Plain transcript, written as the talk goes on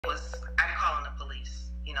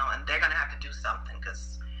and they're going to have to do something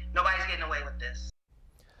because nobody's getting away with this.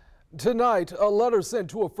 Tonight, a letter sent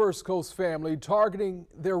to a First Coast family targeting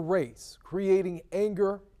their race, creating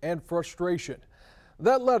anger and frustration.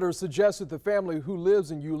 That letter suggested the family who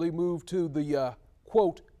lives in Yulee move to the,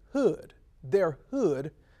 quote, hood, their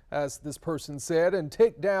hood, as this person said, and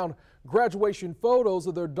take down graduation photos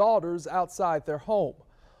of their daughters outside their home.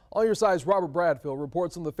 On Your Side's Robert Bradfield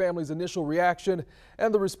reports on the family's initial reaction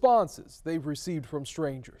and the responses they've received from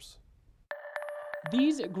strangers.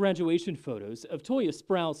 These graduation photos of Toya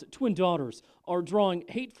Sproul's twin daughters are drawing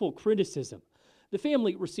hateful criticism. The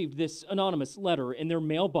family received this anonymous letter in their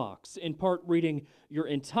mailbox, in part reading, "Your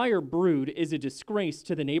entire brood is a disgrace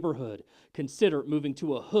to the neighborhood. Consider moving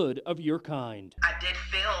to a hood of your kind." I did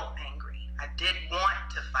feel angry. I did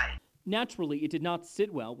want to fight. Naturally, it did not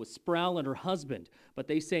sit well with Sproul and her husband, but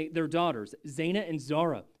they say their daughters, Zaina and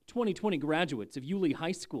Zara, 2020 graduates of Yulee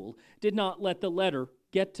High School, did not let the letter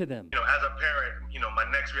get to them. As a parent, my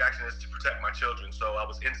next reaction is to protect my children. So I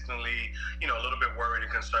was instantly, a little bit worried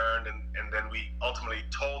and concerned. And then we ultimately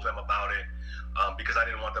told them about it because I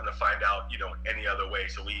didn't want them to find out, any other way.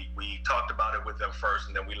 So we talked about it with them first,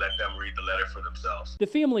 and then we let them read the letter for themselves. The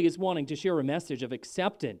family is wanting to share a message of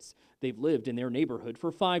acceptance. They've lived in their neighborhood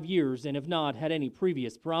for 5 years and have not had any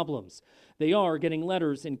previous problems. They are getting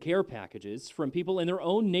letters and care packages from people in their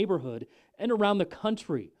own neighborhood and around the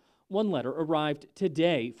country. One letter arrived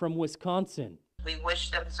today from Wisconsin. We wish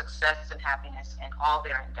them success and happiness in all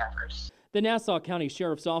their endeavors. The Nassau County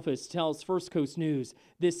Sheriff's Office tells First Coast News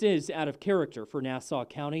this is out of character for Nassau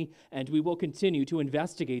County, and we will continue to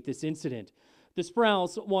investigate this incident. The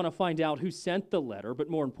Sprouls want to find out who sent the letter, but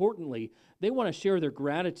more importantly, they want to share their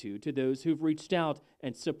gratitude to those who've reached out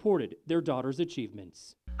and supported their daughter's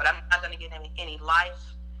achievements. But I'm not going to give any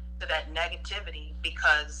life to that negativity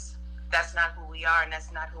because that's not who we are and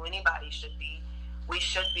that's not who anybody should be. We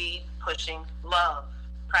should be pushing love,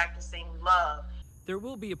 practicing love. There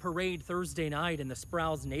will be a parade Thursday night in the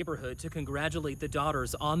Sprouls neighborhood to congratulate the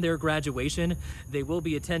daughters on their graduation. They will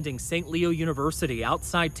be attending St. Leo University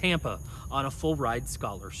outside Tampa on a full ride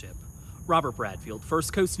scholarship. Robert Bradfield,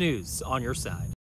 First Coast News, on your side.